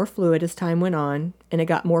got more fluid as time went on and it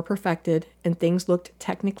got more perfected and things looked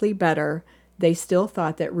technically better, they still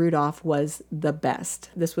thought that Rudolph was the best.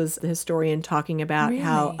 This was the historian talking about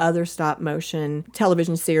how Really? other stop motion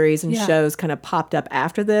television series and Yeah. shows kind of popped up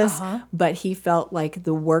after this, but he felt like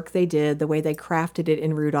the work they did, the way they crafted it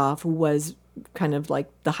in Rudolph was kind of like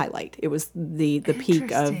the highlight. It was the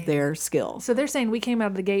peak of Interesting. their skill. So they're saying we came out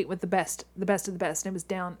of the gate with the best of the best. And it was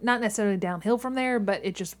down, not necessarily downhill from there, but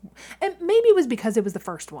it just, and maybe it was because it was the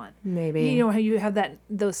first one. Maybe. You know how you have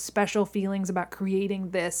those special feelings about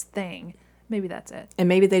creating this thing. Maybe that's it. And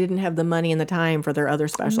maybe they didn't have the money and the time for their other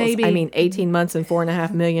specials. Maybe. I mean, 18 months and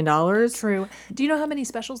 $4.5 million. True. Do you know how many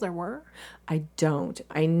specials there were? I don't.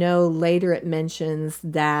 I know later it mentions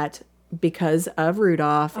that because of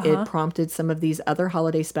Rudolph, it prompted some of these other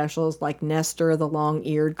holiday specials like Nestor, the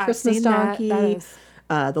long-eared I've Christmas seen that. donkey. That is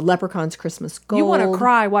The Leprechaun's Christmas Gold. You want to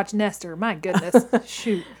cry, watch Nestor. My goodness.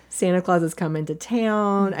 Shoot. Santa Claus is coming to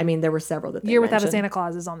town. I mean, there were several that they Year Without a mentioned. Santa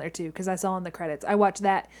Claus is on there too, because I saw in the credits. I watched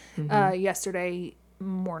that yesterday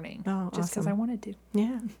morning, just because I wanted to.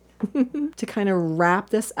 Yeah. To kind of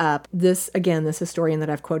wrap this up, this historian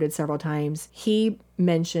that I've quoted several times, he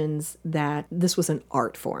mentions that this was an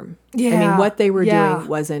art form. I mean, what they were doing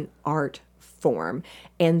was an art form,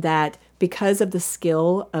 and that because of the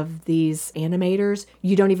skill of these animators,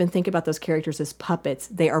 you don't even think about those characters as puppets.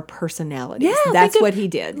 They are personalities. Yeah, That's what he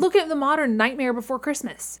did. Look at the modern Nightmare Before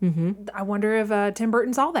Christmas. I wonder if Tim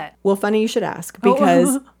Burton saw that. Well, funny you should ask,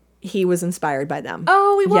 because he was inspired by them.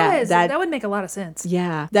 Oh, he Yeah, was. That would make a lot of sense.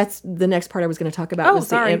 Yeah, that's the next part I was going to talk about. Oh, was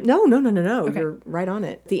sorry. No. You're right on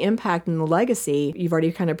it. The impact and the legacy, you've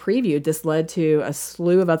already kind of previewed. This led to a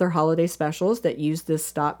slew of other holiday specials that used this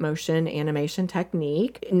stop motion animation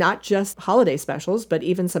technique. Not just holiday specials, but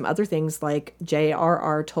even some other things like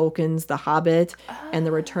J.R.R. Tolkien's The Hobbit and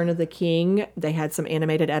The Return of the King. They had some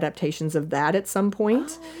animated adaptations of that at some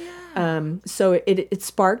point. So it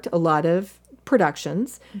sparked a lot of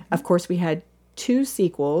productions. Of course, we had 2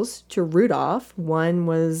 sequels to Rudolph. One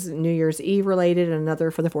was New Year's Eve related, and another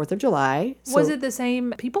for the 4th of July. Was it the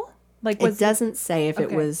same people? Like, It doesn't say if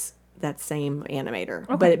it was that same animator,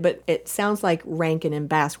 but it sounds like Rankin and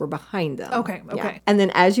Bass were behind them. Okay. Yeah. And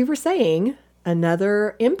then, as you were saying,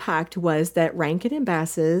 another impact was that Rankin and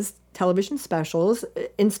Bass's television specials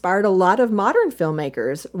inspired a lot of modern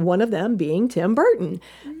filmmakers, one of them being Tim Burton.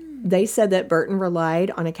 They said that Burton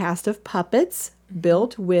relied on a cast of puppets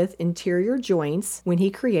built with interior joints when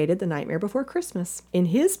he created The Nightmare Before Christmas. In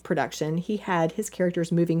his production, he had his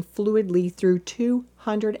characters moving fluidly through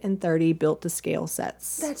 230 built-to-scale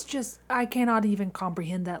sets. That's just, I cannot even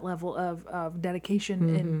comprehend that level of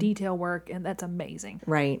dedication and detail work, and that's amazing.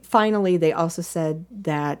 Right. Finally, they also said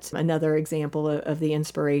that another example of the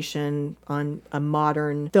inspiration on a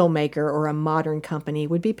modern filmmaker or a modern company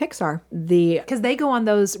would be Pixar. Because they go on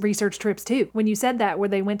those research trips too. When you said that, where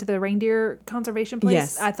they went to the reindeer conservation place,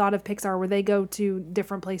 Yes. I thought of Pixar, where they go to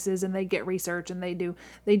different places and they get research, and they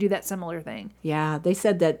do that similar thing. Yeah, they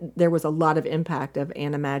said that there was a lot of impact of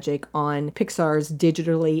Animagic on Pixar's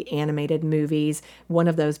digitally animated movies, one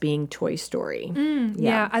of those being Toy Story.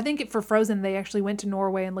 Yeah, I think for Frozen, they actually went to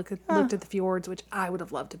Norway and looked at the fjords, which I would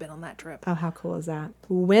have loved to have been on that trip. Oh, how cool is that?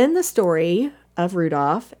 When the story of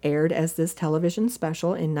Rudolph aired as this television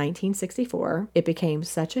special in 1964, it became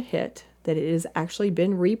such a hit that it has actually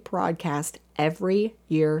been rebroadcast every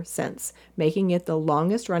year since, making it the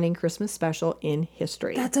longest running Christmas special in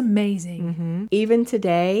history. That's amazing. Even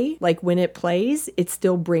today, like when it plays, it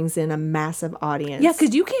still brings in a massive audience. Yeah,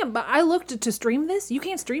 because you can't, but I looked to stream this, you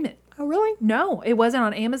can't stream it. Oh, really? No, it wasn't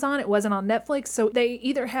on Amazon. It wasn't on Netflix. So they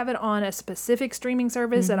either have it on a specific streaming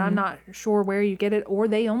service that I'm not sure where you get it, or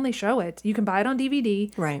they only show it. You can buy it on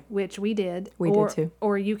DVD, Right. which we did. We did too.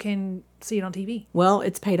 Or you can see it on TV. Well,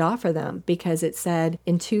 it's paid off for them, because it said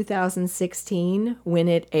in 2016, when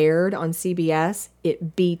it aired on CBS,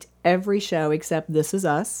 it beat every show except This Is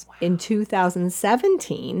Us. Wow. In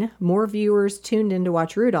 2017, more viewers tuned in to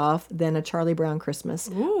watch Rudolph than A Charlie Brown Christmas,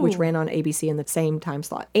 which ran on ABC in the same time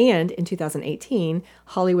slot. And in 2018,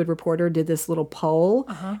 Hollywood Reporter did this little poll,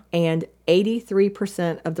 and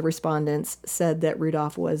 83% of the respondents said that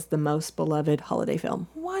Rudolph was the most beloved holiday film.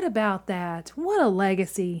 What about that? What a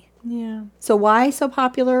legacy. Yeah. So why so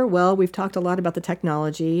popular? Well, we've talked a lot about the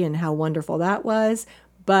technology and how wonderful that was.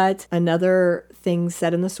 But another thing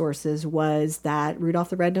said in the sources was that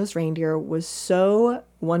Rudolph the Red-Nosed Reindeer was so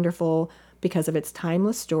wonderful because of its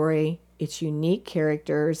timeless story, its unique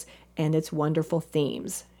characters, and its wonderful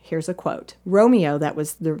themes. Here's a quote. Romeo, that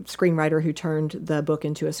was the screenwriter who turned the book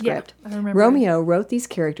into a script. I remember. Romeo wrote these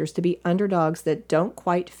characters to be underdogs that don't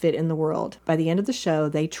quite fit in the world. By the end of the show,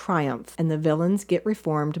 they triumph, and the villains get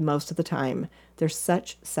reformed most of the time. They're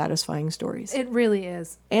such satisfying stories. It really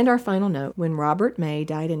is. And our final note, when Robert May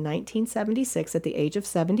died in 1976 at the age of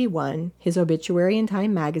 71, his obituary in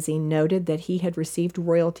Time magazine noted that he had received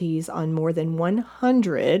royalties on more than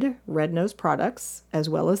 100 Red-Nosed products, as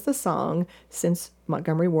well as the song, since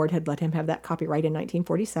Montgomery Ward had let him have that copyright in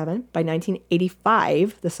 1947. By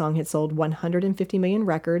 1985, the song had sold 150 million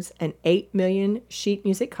records and 8 million sheet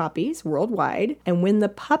music copies worldwide. And when the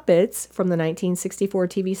puppets from the 1964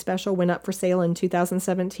 TV special went up for sale in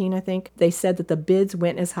 2017, I think, they said that the bids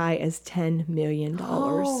went as high as $10 million.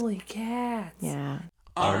 Holy cats. Yeah.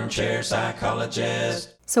 Armchair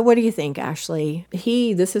psychologist. So what do you think, Ashley?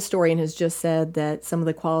 This historian has just said that some of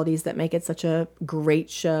the qualities that make it such a great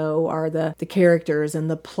show are the characters and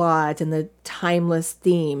the plot and the timeless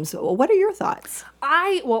themes. What are your thoughts?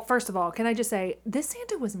 Well, first of all, can I just say, this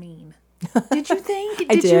Santa was mean. Did you think?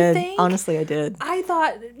 I did. You think? Honestly, I did. I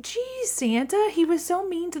thought, geez, Santa, he was so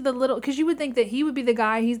mean to the little, because you would think that he would be the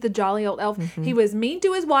guy, he's the jolly old elf. He was mean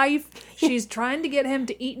to his wife. She's trying to get him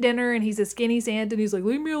to eat dinner, and he's a skinny Santa, and he's like,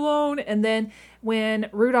 leave me alone. And then when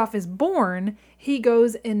Rudolph is born, he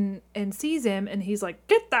goes and sees him, and he's like,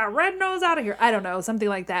 get that red nose out of here. I don't know, something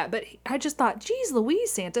like that. But I just thought, geez,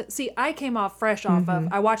 Louise, Santa. See, I came off fresh off of,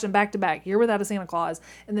 I watched them back to back, Year Without a Santa Claus,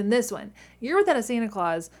 and then this one, Year Without a Santa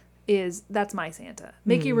Claus, that's my Santa.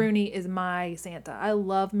 Mickey Rooney is my Santa. I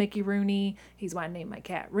love Mickey Rooney. He's why I named my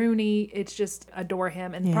cat Rooney. It's just adore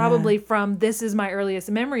him. And probably from this is my earliest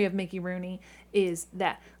memory of Mickey Rooney is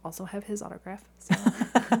that. Also have his autograph. So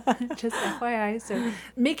just FYI. So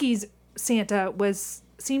Mickey's Santa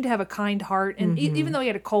seemed to have a kind heart, and even though he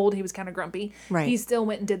had a cold, he was kind of grumpy. Right. He still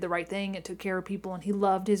went and did the right thing and took care of people, and he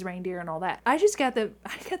loved his reindeer and all that. I got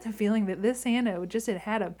the feeling that this Santa just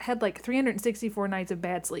had like 364 nights of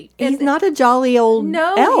bad sleep. He's not a jolly old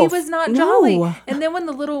elf. He was not jolly. No. And then when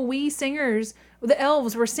the little wee singers, the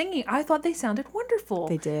elves were singing, I thought they sounded wonderful.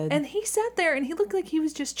 They did. And he sat there and he looked like he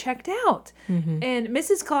was just checked out. And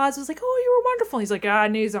Mrs. Claus was like, oh, you were wonderful. He's like, I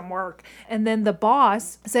need some work. And then the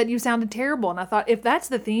boss said, you sounded terrible. And I thought, if that's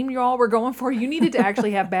the theme you all were going for, you needed to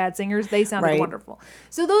actually have bad singers. They sounded wonderful.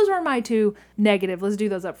 So those were my two negative. Let's do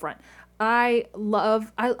those up front. I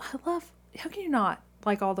love, how can you not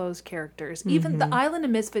like all those characters? Even the Island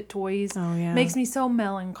of Misfit Toys makes me so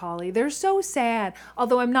melancholy. They're so sad.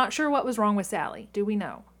 Although I'm not sure what was wrong with Sally. Do we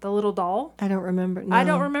know? The little doll? I don't remember. No. I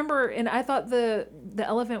don't remember. And I thought the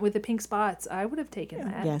elephant with the pink spots, I would have taken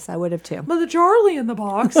that. Yes, I would have too. But the Charlie in the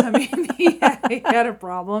box, I mean, he had a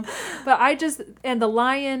problem. But and the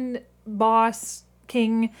lion boss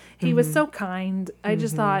king, he was so kind. I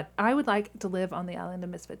just thought I would like to live on the Island of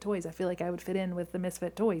Misfit Toys. I feel like I would fit in with the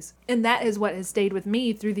Misfit Toys. And that is what has stayed with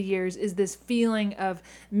me through the years, is this feeling of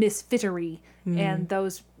misfittery. And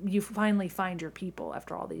those, you finally find your people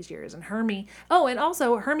after all these years. And Hermie, and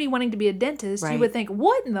also Hermie wanting to be a dentist, you would think,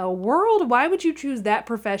 what in the world? Why would you choose that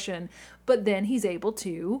profession? But then he's able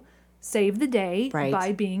to save the day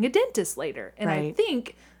by being a dentist later. And I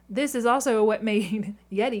think this is also what made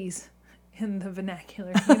Yetis in the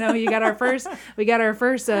vernacular. You know, we got our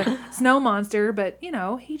first snow monster, but you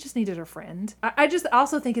know, he just needed a friend. I just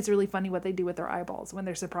also think it's really funny what they do with their eyeballs when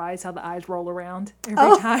they're surprised, how the eyes roll around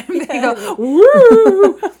every time they go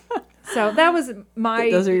woo. So that was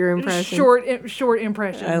those are your impressions. Short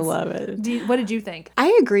impressions. I love it. What did you think?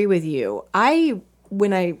 I agree with you.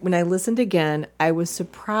 When I listened again, I was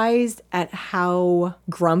surprised at how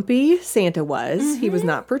grumpy Santa was. He was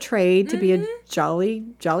not portrayed to be a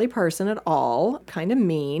jolly person at all. Kind of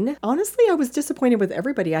mean. Honestly, I was disappointed with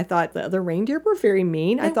everybody. I thought the other reindeer were very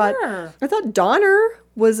mean. I thought Donner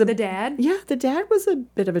was the dad. Yeah, the dad was a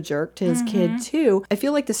bit of a jerk to his kid too. I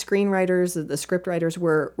feel like the screenwriters, the script writers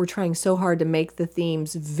were trying so hard to make the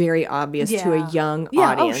themes very obvious to a young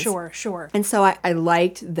audience. Oh, sure. And so I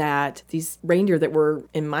liked that these reindeer that were,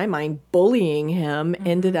 in my mind, bullying him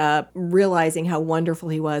ended up realizing how wonderful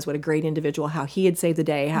he was, what a great individual, how he had saved the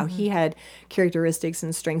day, how he had characteristics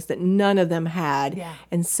and strengths that none of them had. Yeah.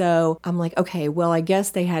 And so I'm like, okay, well, I guess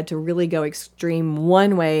they had to really go extreme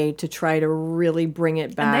one way to try to really bring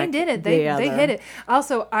it back. And they did it. They hit it.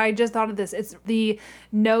 Also, I just thought of this. It's the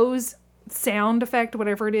nose sound effect,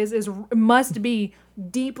 whatever it is must be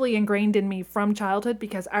deeply ingrained in me from childhood,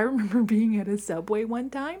 because I remember being at a Subway one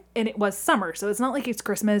time, and it was summer, so it's not like it's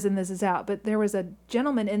Christmas and this is out, but there was a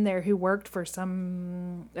gentleman in there who worked for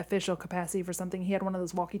some official capacity for something. He had one of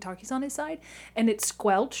those walkie-talkies on his side, and it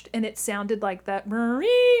squelched, and it sounded like that,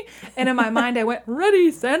 and in my mind I went, ready,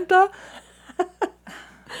 Santa.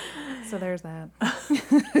 So there's that.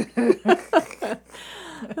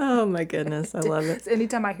 Oh my goodness, I love it.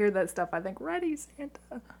 Anytime I hear that stuff, I think, ready,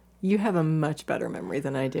 Santa. You have a much better memory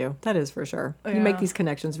than I do. That is for sure. Yeah. You make these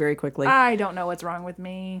connections very quickly. I don't know what's wrong with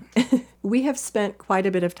me. We have spent quite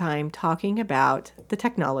a bit of time talking about the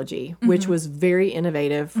technology, which was very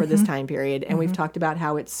innovative for this time period. And we've talked about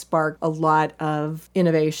how it sparked a lot of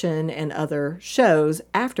innovation and other shows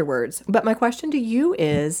afterwards. But my question to you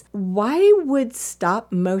is, why would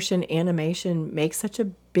stop motion animation make such a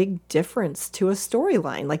big difference to a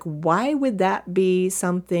storyline? Like, why would that be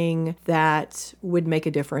something that would make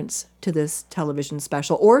a difference to this television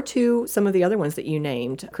special, or to some of the other ones that you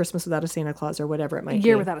named, Christmas Without a Santa Claus, or whatever it might be?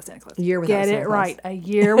 Year Without a Santa Claus. Year Without a Santa Claus. Get it right. A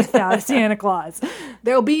Year Without a Santa Claus.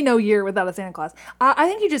 There'll be no Year Without a Santa Claus. I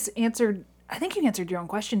think you just answered I think you answered your own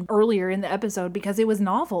question earlier in the episode because it was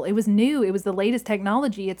novel. It was new. It was the latest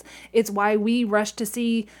technology. It's why we rushed to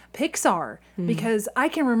see Pixar because I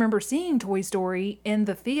can remember seeing Toy Story in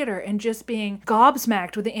the theater and just being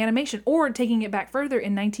gobsmacked with the animation, or taking it back further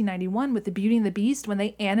in 1991 with the Beauty and the Beast when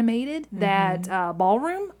they animated that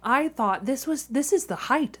ballroom. I thought this is the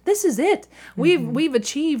height. This is it. We've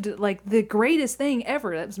achieved like the greatest thing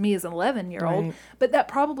ever. That was me as an 11-year-old. Right. But that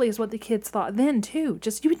probably is what the kids thought then too.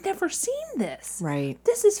 Just, you had never seen this. Right.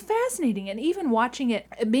 This is fascinating. And even watching it,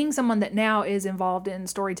 being someone that now is involved in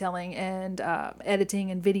storytelling and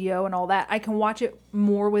editing and video and all that, I can watch it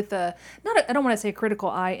more with I don't want to say a critical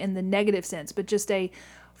eye in the negative sense, but just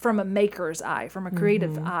from a maker's eye, from a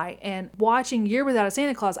creative eye. And watching Year Without a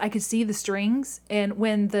Santa Claus, I could see the strings. And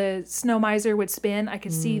when the snow miser would spin, I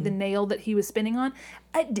could see the nail that he was spinning on.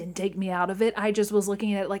 It didn't take me out of it. I just was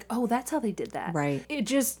looking at it like, oh, that's how they did that. Right. It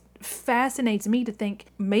just fascinates me to think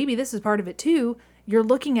maybe this is part of it too. You're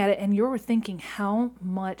looking at it and you're thinking how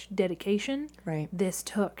much dedication this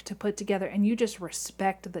took to put together, and you just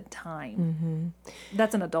respect the time.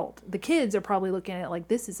 That's an adult. The kids are probably looking at it like,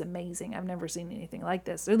 this is amazing. I've never seen anything like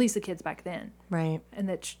this, or at least the kids back then. Right. And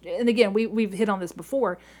again, we've hit on this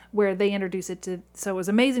before, where they introduce it to, so it was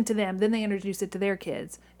amazing to them, then they introduce it to their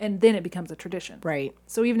kids, and then it becomes a tradition. Right.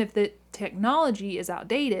 So even if the technology is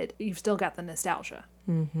outdated, you've still got the nostalgia.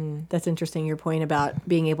 That's interesting, your point about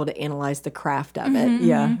being able to analyze the craft of it.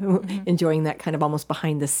 Yeah. Enjoying that kind of almost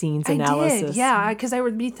behind the scenes analysis. I did, yeah, because there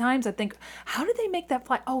would be times I think, how did they make that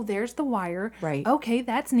fly? Oh, there's the wire. Right. Okay,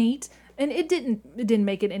 that's neat. And it didn't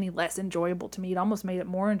make it any less enjoyable to me. It almost made it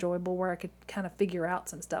more enjoyable, where I could kind of figure out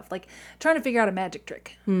some stuff, like trying to figure out a magic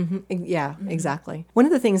trick. Yeah, exactly. One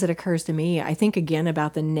of the things that occurs to me, I think again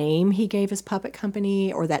about the name he gave his puppet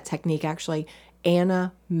company, or that technique actually,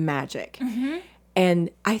 Animagic. And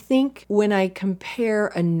I think when I compare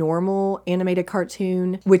a normal animated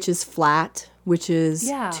cartoon, which is flat, which is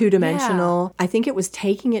two-dimensional, I think it was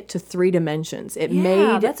taking it to 3 dimensions. It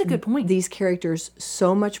made that's a good point. These characters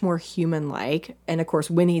so much more human-like. And of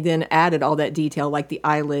course, Winnie then added all that detail, like the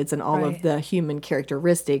eyelids and all of the human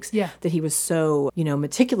characteristics that he was so,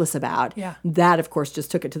 meticulous about. That, of course,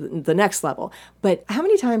 just took it to the next level. But how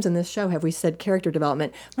many times in this show have we said character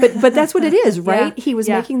development? But that's what it is, right? He was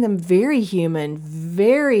making them very human,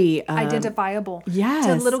 very identifiable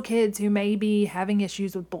to little kids who may be having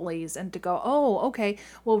issues with bullies, and to go, oh, okay,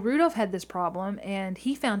 well, Rudolph had this problem and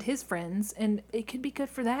he found his friends, and it could be good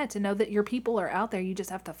for that to know that your people are out there. You just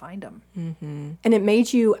have to find them. And it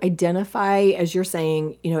made you identify, as you're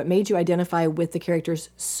saying, it made you identify with the characters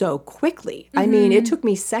so quickly. I mean, it took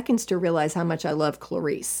me seconds to realize how much I love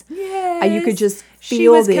Clarice. Yes. You could just feel she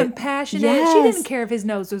was compassionate. Yes. She didn't care if his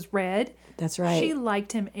nose was red. That's right. She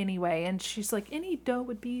liked him anyway, and she's like, any doe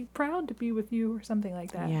would be proud to be with you, or something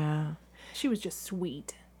like that. Yeah. She was just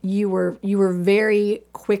sweet. You were very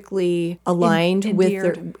quickly aligned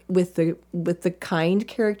with the kind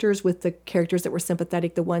characters, with the characters that were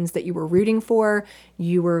sympathetic, the ones that you were rooting for.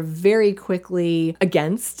 You were very quickly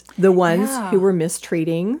against the ones who were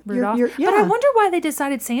mistreating Rudolph. But I wonder why they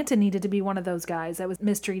decided Santa needed to be one of those guys that was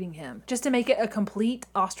mistreating him, just to make it a complete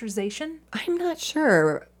ostracization. I'm not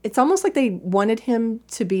sure. It's almost like they wanted him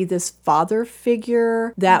to be this father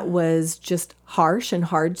figure that was just harsh and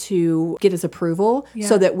hard to get his approval,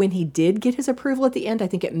 so that when he did get his approval at the end, I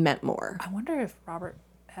think it meant more. I wonder if Robert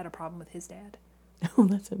had a problem with his dad. Oh,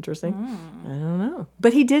 that's interesting. I don't know.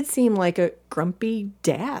 But he did seem like a grumpy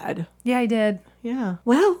dad. Yeah, he did. Yeah.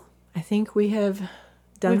 Well, I think we have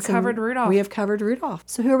covered Rudolph. We have covered Rudolph.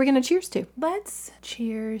 So who are we going to cheers to? Let's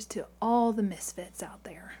cheers to all the misfits out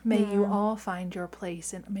there. May you all find your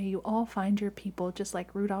place, and may you all find your people just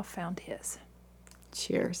like Rudolph found his.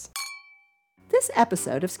 Cheers. This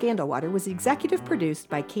episode of Scandal Water was executive produced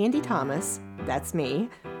by Candy Thomas, that's me,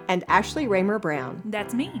 and Ashley Raymer Brown.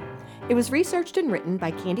 That's me. It was researched and written by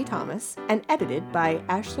Candy Thomas and edited by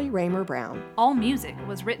Ashley Raymer Brown. All music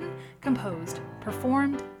was written, composed,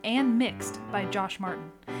 performed, and mixed by Josh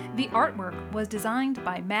Martin. The artwork was designed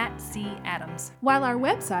by Matt C. Adams, while our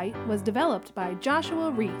website was developed by Joshua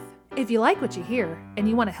Reith. If you like what you hear and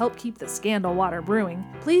you want to help keep the Scandal Water brewing,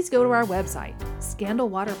 please go to our website,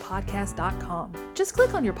 scandalwaterpodcast.com. Just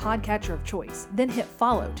click on your podcatcher of choice, then hit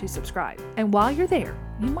follow to subscribe. And while you're there,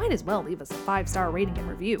 you might as well leave us a 5-star rating and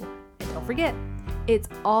review. And don't forget, it's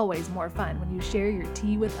always more fun when you share your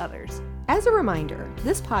tea with others. As a reminder,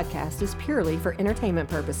 this podcast is purely for entertainment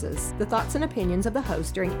purposes. The thoughts and opinions of the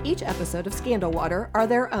host during each episode of Scandal Water are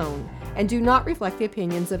their own and do not reflect the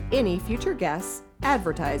opinions of any future guests,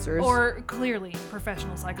 advertisers, or clearly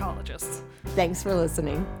professional psychologists. Thanks for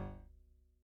listening.